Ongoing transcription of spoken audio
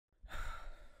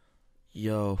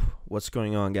Yo, what's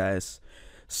going on, guys?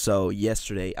 So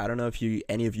yesterday, I don't know if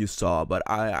any of you saw, but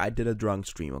I did a drunk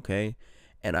stream, okay?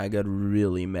 And I got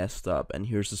really messed up, and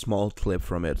here's a small clip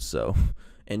from it. So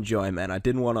enjoy, man. I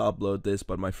didn't want to upload this,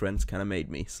 but my friends kind of made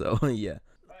me. So yeah.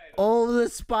 Oh, the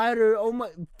spider! Oh my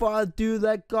god, dude,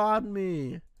 that got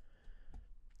me.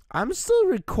 I'm still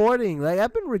recording. Like,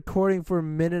 I've been recording for a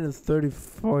minute and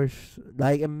 34,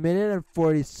 like a minute and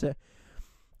 47.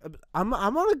 I'm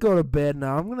gonna go to bed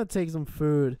now. I'm gonna take some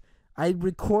food. I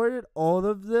recorded all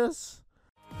of this.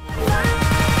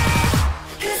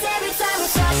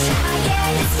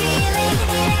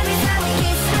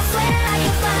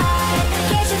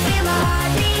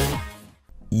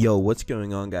 Yo, what's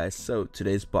going on, guys? So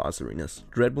today's boss arenas,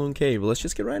 Dread Bloon Cave. Let's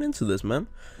just get right into this, man.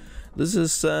 This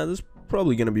is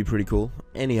probably gonna be pretty cool.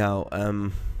 Anyhow,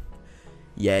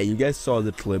 yeah, you guys saw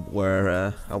the clip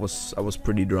where I was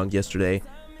pretty drunk yesterday.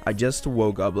 I just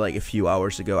woke up like a few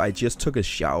hours ago. I just took a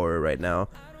shower right now,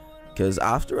 because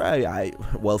after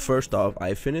well, first off,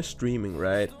 I finished streaming,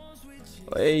 right?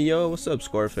 Hey, yo, what's up,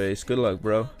 Scarface? Good luck,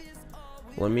 bro.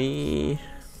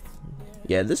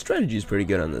 Yeah, this strategy is pretty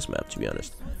good on this map, to be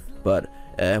honest. But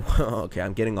okay,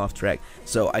 I'm getting off track.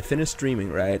 So I finished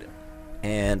streaming, right?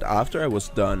 And after I was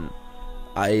done,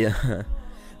 I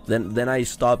then I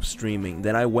stopped streaming.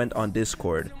 Then I went on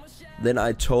Discord. Then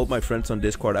I told my friends on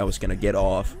Discord I was gonna get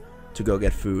off to go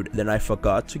get food. Then I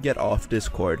forgot to get off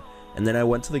Discord, and then I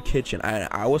went to the kitchen.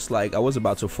 I was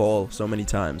about to fall so many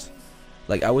times.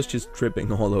 Like, I was just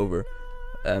tripping all over.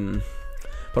 But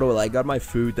well, I got my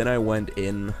food. Then I went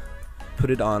in,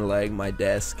 put it on like my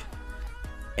desk,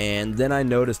 and then I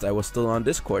noticed I was still on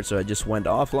Discord, so I just went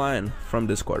offline from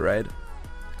Discord, right?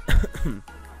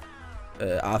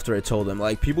 After I told them,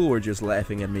 like, people were just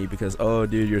laughing at me because, oh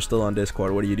dude, you're still on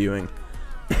Discord, what are you doing?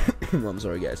 I'm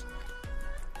sorry, guys.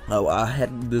 Oh, I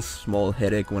had this small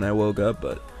headache when I woke up,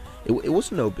 but it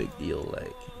was no big deal.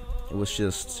 Like, it was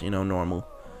just, you know, normal.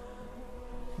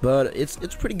 But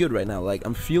it's pretty good right now. Like,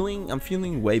 I'm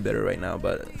feeling way better right now.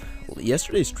 But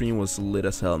yesterday's stream was lit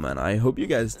as hell, man. I hope you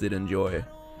guys did enjoy.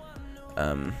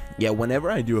 Yeah,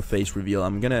 whenever I do a face reveal,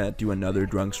 I'm gonna do another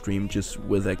drunk stream just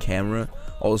with a camera.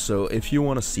 Also, if you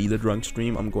want to see the drunk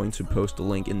stream, I'm going to post a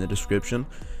link in the description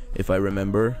if I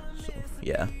remember. So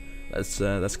yeah, that's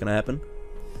gonna happen.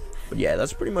 But yeah,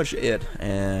 that's pretty much it.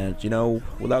 And you know,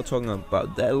 without talking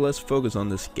about that, let's focus on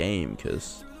this game,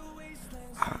 because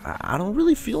I don't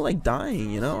really feel like dying,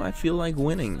 you know? I feel like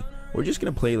winning. We're just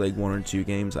gonna play like 1 or 2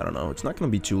 games. I don't know, it's not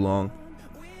gonna be too long.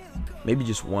 Maybe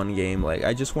just 1 game. Like,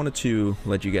 I just wanted to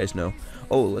let you guys know.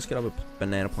 Oh, let's get up a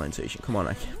banana plantation. Come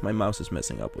on, my mouse is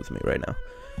messing up with me right now.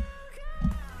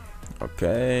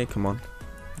 Okay, come on.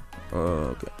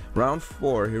 Okay, round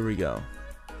 4, here we go.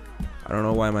 I don't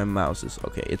know why my mouse is...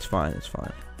 Okay, it's fine, it's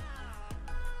fine.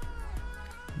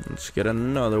 Let's get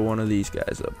another one of these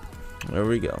guys up. There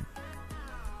we go.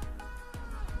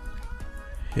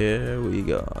 Here we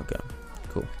go. Okay,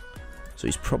 cool. So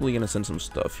he's probably gonna send some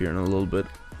stuff here in a little bit.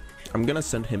 I'm gonna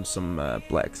send him some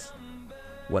blacks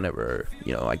whenever,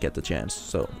 you know, I get the chance.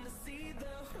 So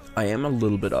I am a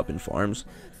little bit up in farms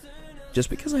just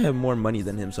because I have more money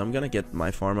than him. So I'm gonna get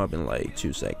my farm up in like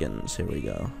 2 seconds. Here we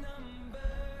go.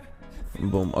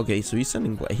 Boom. Okay, so he's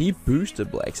sending black. He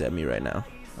boosted blacks at me right now.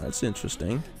 That's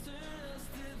interesting.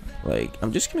 Like,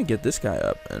 I'm just gonna get this guy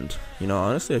up, and you know,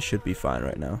 honestly, I should be fine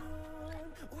right now.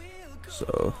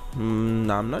 So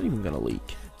nah, I'm not even gonna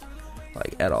leak,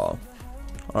 like, at all.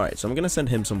 Alright, so I'm gonna send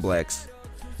him some blacks.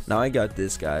 Now I got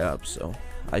this guy up, so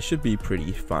I should be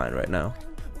pretty fine right now.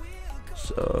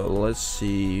 So let's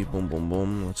see. Boom, boom,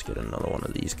 boom. Let's get another one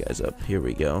of these guys up. Here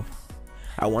we go.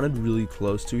 I wanted really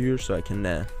close to here so I can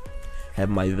have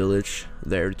my village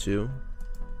there too.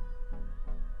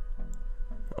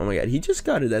 Oh my god, he just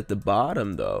got it at the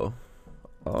bottom though.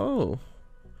 Oh,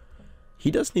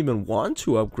 he doesn't even want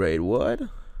to upgrade. What?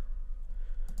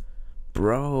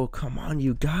 Bro, come on,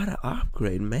 you gotta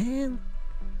upgrade, man.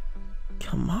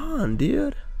 Come on,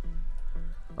 dude.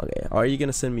 Okay, are you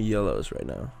gonna send me yellows right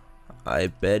now? I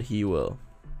bet he will.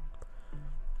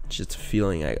 Just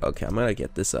feeling like, okay, I'm gonna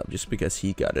get this up just because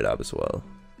he got it up as well.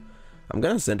 I'm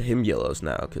gonna send him yellows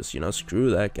now, because, you know, screw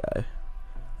that guy.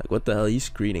 Like, what the hell, he's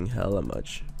screening hella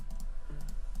much.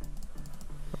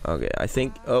 Okay, I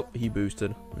think, oh, he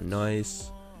boosted.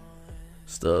 Nice.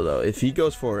 Still though, if he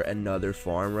goes for another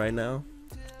farm right now,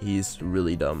 he's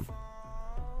really dumb.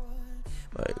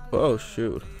 Like, oh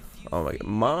shoot. Oh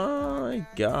my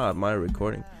god, my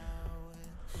recording.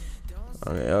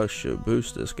 Okay, oh shoot,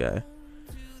 boost this guy.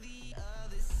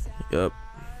 Yup.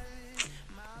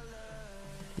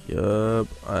 Yup,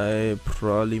 I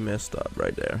probably messed up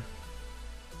right there.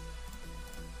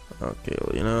 Okay,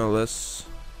 well, you know, let's...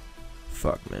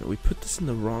 Fuck, man, we put this in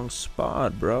the wrong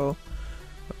spot, bro.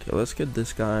 Okay, let's get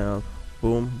this guy up.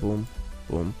 Boom, boom,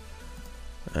 boom.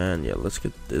 And yeah, let's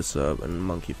get this up and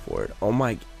monkey for it. Oh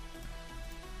my...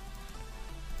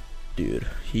 Dude,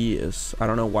 he is... I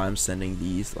don't know why I'm sending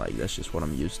these. Like, that's just what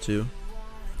I'm used to.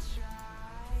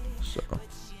 So...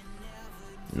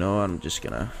 No, I'm just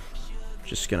gonna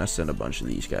send a bunch of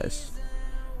these guys.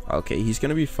 Okay, he's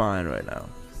gonna be fine right now.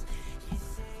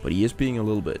 But he is being a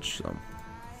little bitch, so...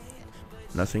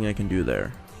 Nothing I can do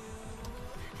there.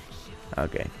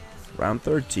 Okay. Round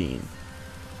 13.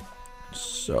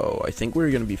 So, I think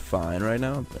we're gonna be fine right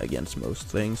now against most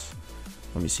things.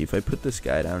 Let me see if I put this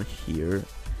guy down here.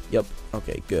 Yep.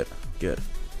 Okay, good. Good.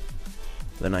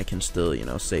 Then I can still, you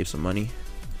know, save some money.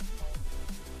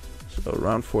 So,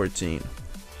 round 14.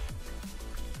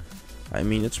 I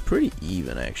mean, it's pretty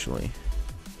even, actually.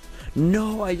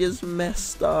 No, I just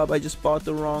messed up. I just bought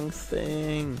the wrong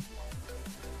thing.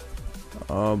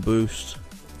 Oh, boost.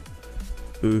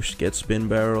 Boost. Get spin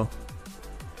barrel.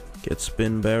 Get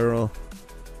spin barrel.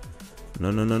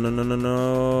 No, no, no, no, no, no,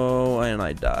 no. And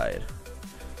I died.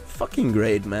 Fucking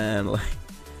great, man. Like,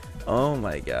 oh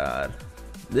my god.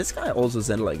 This guy also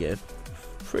sent like a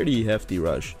pretty hefty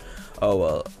rush. Oh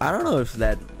well, I don't know if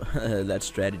that that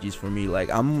strategy's for me. Like,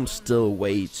 I'm still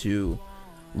way too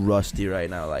rusty right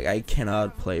now. Like, I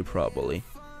cannot play properly.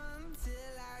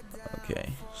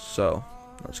 Okay, so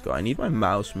let's go. I need my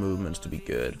mouse movements to be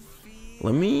good.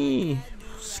 Let me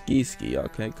ski.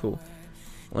 Okay, cool.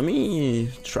 Let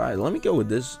me try. Let me go with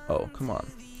this. Oh, come on.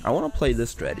 I want to play this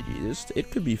strategy.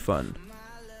 It could be fun.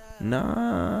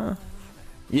 Nah.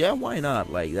 Yeah, why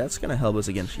not? Like, that's gonna help us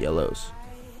against yellows.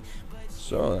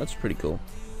 So that's pretty cool.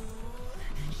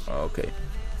 Okay.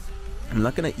 I'm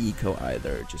not gonna eco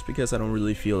either, just because I don't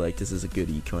really feel like this is a good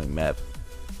ecoing map.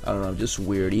 I don't know, just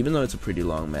weird, even though it's a pretty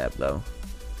long map though.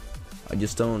 I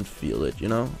just don't feel it, you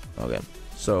know? Okay,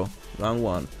 so round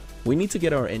 1. We need to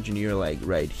get our engineer like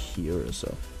right here or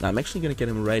so. Now I'm actually gonna get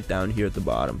him right down here at the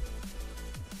bottom.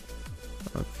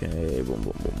 Okay, boom,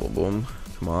 boom, boom, boom, boom.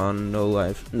 Come on, no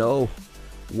life. No!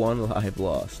 1 life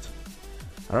lost.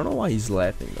 I don't know why he's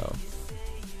laughing though.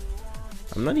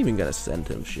 I'm not even gonna send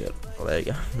him shit.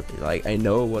 Like I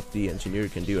know what the engineer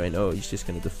can do. I know he's just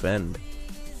gonna defend.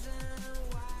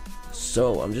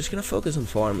 So I'm just gonna focus on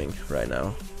farming right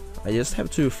now. I just have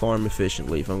to farm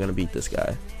efficiently if I'm gonna beat this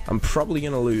guy. I'm probably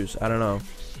gonna lose. I don't know.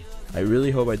 I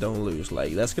really hope I don't lose.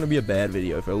 Like, that's gonna be a bad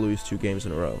video if I lose 2 games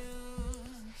in a row.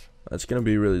 That's gonna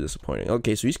be really disappointing.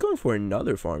 Okay, so he's going for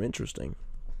another farm. Interesting.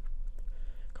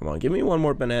 Come on, give me 1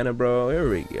 more banana, bro. Here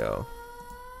we go.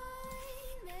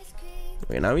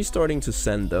 Okay, now he's starting to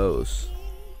send those.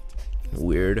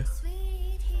 Weird.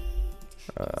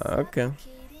 Okay.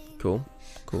 Cool.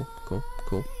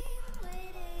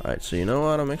 Alright, so you know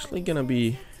what? I'm actually gonna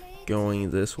be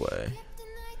going this way.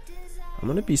 I'm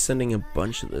gonna be sending a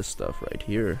bunch of this stuff right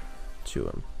here to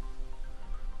him.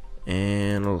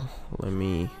 And let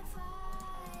me...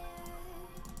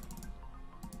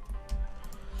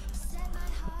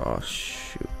 Oh,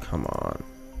 shoot. Come on.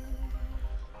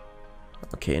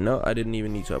 Okay, no, I didn't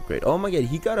even need to upgrade. Oh my god,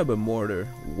 he got up a mortar.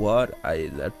 What?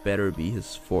 That better be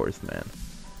his 4th, man.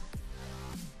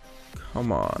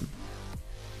 Come on.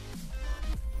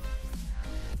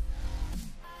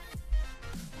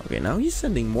 Okay, now he's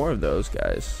sending more of those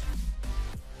guys.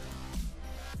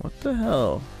 What the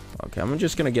hell? Okay, I'm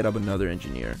just gonna get up another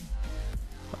engineer.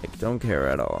 Like, don't care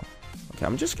at all. Okay,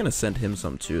 I'm just gonna send him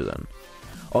some too then.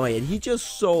 Oh yeah, he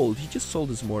just sold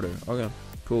his mortar. Okay,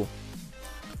 cool.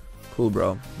 Cool,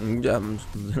 bro. I'm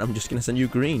just gonna send you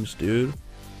greens, dude.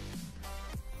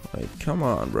 Like, come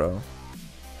on, bro.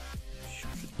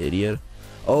 Idiot.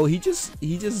 Oh, he just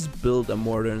built a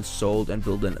mortar and sold and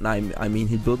built an... I mean,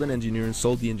 he built an engineer and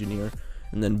sold the engineer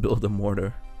and then built a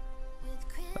mortar.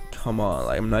 Like, come on,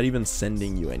 like, I'm not even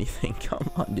sending you anything. Come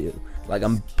on, dude. Like,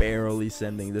 I'm barely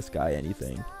sending this guy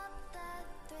anything.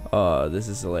 Oh, this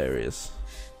is hilarious.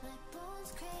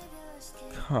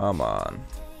 Come on.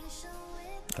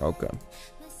 Okay.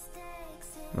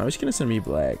 Now he's gonna send me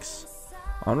blacks.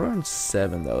 On round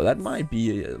 7 though, that might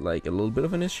be like a little bit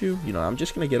of an issue. You know, I'm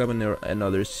just gonna get up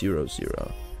another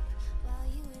 0-0.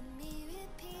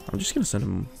 I'm just gonna send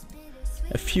him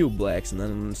a few blacks and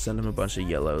then send him a bunch of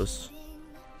yellows.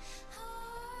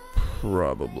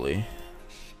 Probably.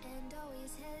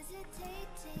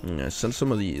 Yeah, send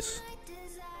some of these.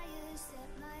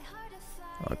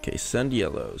 Okay, send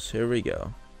yellows. Here we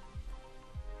go.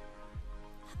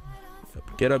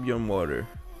 Get up your mortar.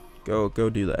 Go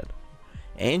do that.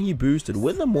 And he boosted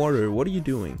with a mortar. What are you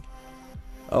doing?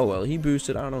 Oh well, he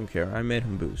boosted. I don't care. I made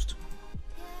him boost.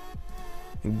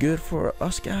 good for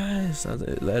us guys.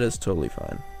 That is totally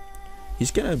fine.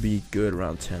 He's gonna be good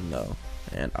around 10 though,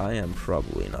 and I am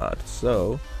probably not.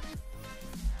 So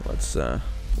let's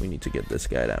we need to get this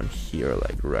guy down here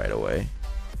like right away,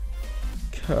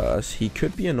 cause he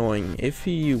could be annoying. If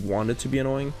he wanted to be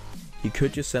annoying, he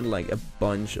could just send like a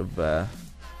bunch of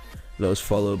those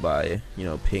followed by, you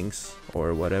know, pinks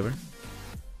or whatever.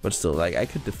 But still, like, I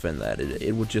could defend that.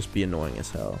 It would just be annoying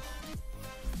as hell.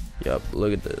 Yup,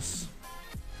 look at this.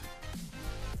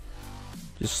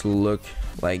 Just look,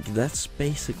 like, that's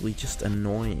basically just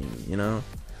annoying, you know?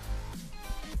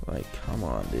 Like, come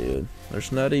on, dude.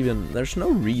 There's no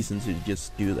reason to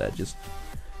just do that just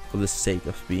for the sake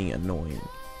of being annoying.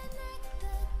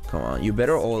 Come on, you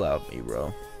better all out me,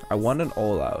 bro. I want an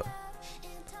all out.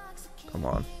 Come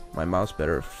on, my mouse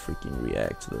better freaking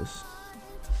react to this.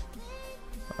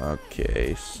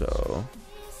 Okay, so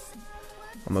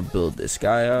I'm gonna build this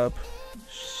guy up,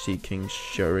 seeking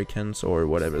shurikens or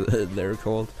whatever they're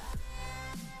called.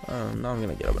 Now I'm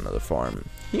gonna get up another farm.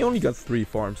 He only got 3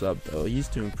 farms up though. He's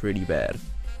doing pretty bad.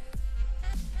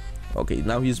 Okay,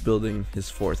 now he's building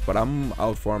his 4th, but I'm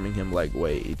out farming him like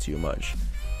way too much.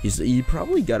 He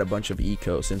probably got a bunch of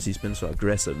eco since he's been so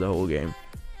aggressive the whole game.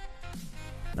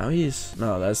 Now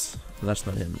no, that's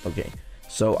not him. Okay.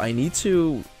 So I need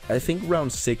to, I think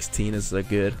round 16 is a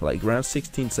good, like round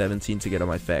 16, 17 to get on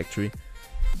my factory.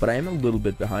 But I am a little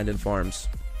bit behind in farms.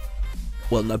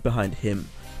 Well, not behind him,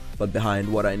 but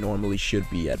behind what I normally should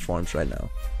be at farms right now.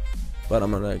 But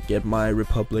I'm gonna get my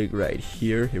republic right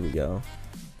here. Here we go.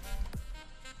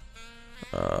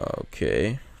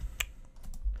 Okay.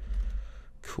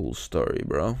 Cool story,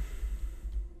 bro.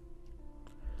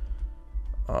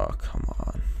 Oh, come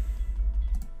on.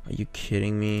 Are you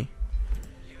kidding me?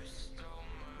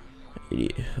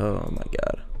 Oh my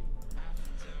god.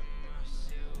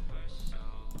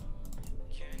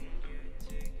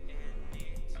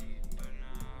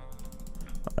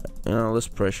 Alright, you know, let's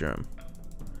pressure him.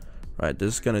 Alright,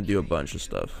 this is gonna do a bunch of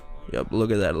stuff. Yep,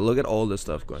 look at that. Look at all the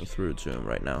stuff going through to him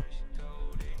right now.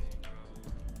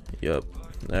 Yep,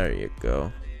 there you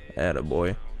go.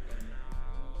 Attaboy.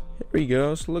 Here he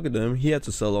goes. Look at him. He had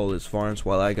to sell all his farms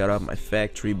while I got out my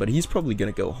factory, but he's probably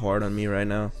gonna go hard on me right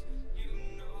now.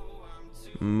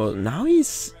 Now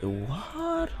he's...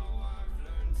 What?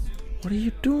 What are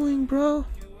you doing, bro?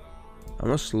 I'm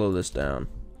gonna slow this down.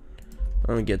 I'm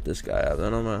gonna get this guy out.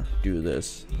 Then I'm gonna do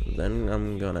this. Then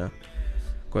I'm gonna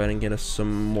go ahead and get us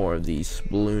some more of these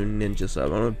balloon ninjas up. I'm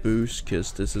gonna boost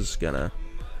because this is gonna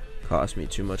cost me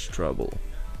too much trouble.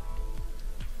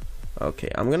 Okay,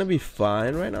 I'm gonna be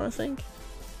fine right now, I think.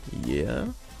 Yeah.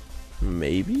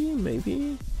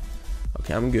 Maybe.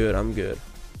 Okay, I'm good.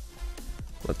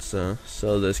 Let's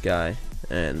sell this guy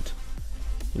and,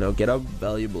 you know, get up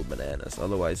valuable bananas.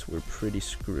 Otherwise, we're pretty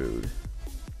screwed.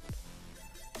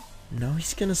 No,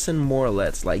 he's gonna send more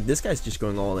lets. Like, this guy's just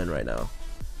going all in right now.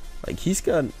 Like, he's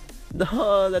got...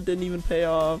 Oh, that didn't even pay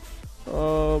off.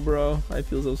 Oh, bro. I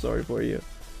feel so sorry for you.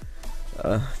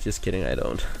 Just kidding, I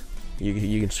don't. You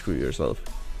can screw yourself.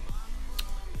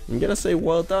 I'm gonna say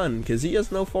well done, because he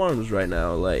has no farms right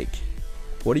now. Like...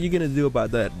 What are you gonna do about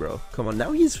that, bro? Come on,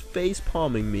 now he's face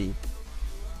palming me.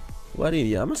 What?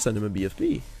 Yeah, I'm gonna send him a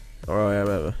BFB.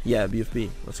 Or yeah,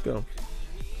 BFB. Let's go.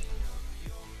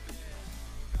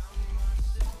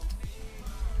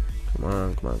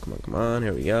 Come on.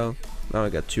 Here we go. Now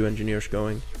I got 2 engineers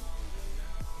going.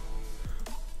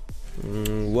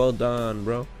 Well done,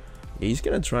 bro. He's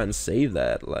gonna try and save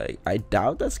that. Like, I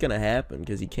doubt that's gonna happen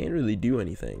because he can't really do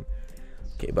anything.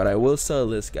 Okay, but I will sell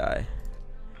this guy.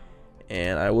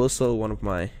 And I will sell one of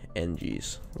my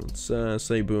NGs. Let's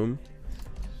say boom.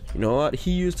 You know what?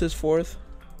 He used his 4th.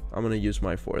 I'm gonna use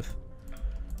my 4th.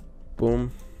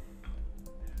 Boom.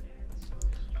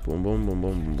 Boom, boom, boom,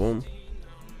 boom, boom, boom.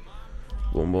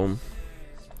 Boom, boom.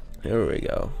 Here we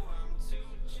go.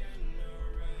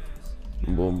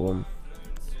 Boom, boom.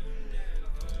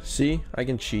 See? I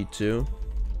can cheat too.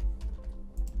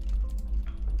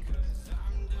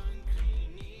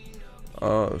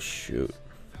 Oh, shoot.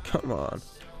 Come on.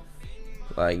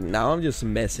 Like, now I'm just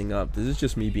messing up. This is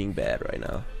just me being bad right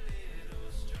now.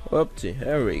 Whoopsie.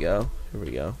 There we go. Here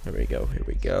we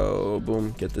go.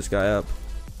 Boom. Get this guy up.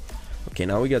 Okay,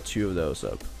 now we got 2 of those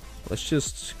up. Let's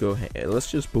just go ahead. Let's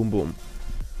just boom boom.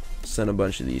 Send a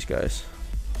bunch of these guys.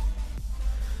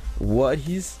 What?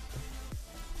 He's...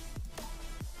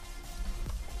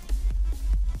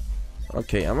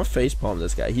 Okay, I'm gonna facepalm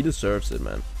this guy. He deserves it,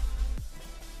 man.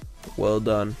 Well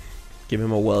done. Give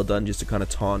him a well done just to kind of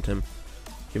taunt him.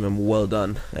 Give him well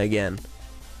done again.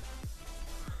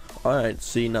 Alright,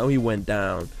 see, now he went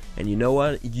down. And you know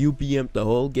what? You BM'd the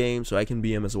whole game, so I can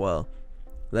BM as well.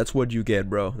 That's what you get,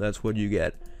 bro. That's what you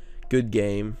get. Good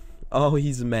game. Oh,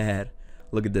 he's mad.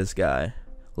 Look at this guy.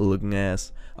 Looking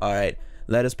ass. Alright,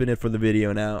 that has been it for the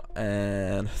video now.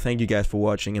 And thank you guys for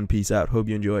watching, and peace out. Hope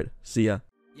you enjoyed. See ya.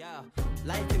 Yeah,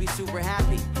 life can be super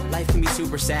happy, life can be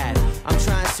super sad. I'm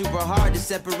trying super hard to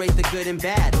separate the good and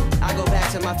bad. I go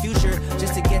back to my future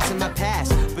just to get to my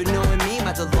past, but knowing me,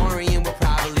 my DeLorean will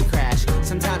probably crash.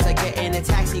 Sometimes I get in a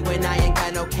taxi when I ain't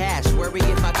got no cash. Worry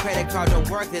if my credit card don't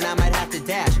work, then I might have to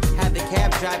dash. Have the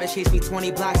cab driver chase me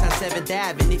 20 blocks on 7th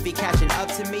Ave, and if he catching up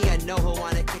to me, I know he'll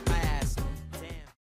wanna kick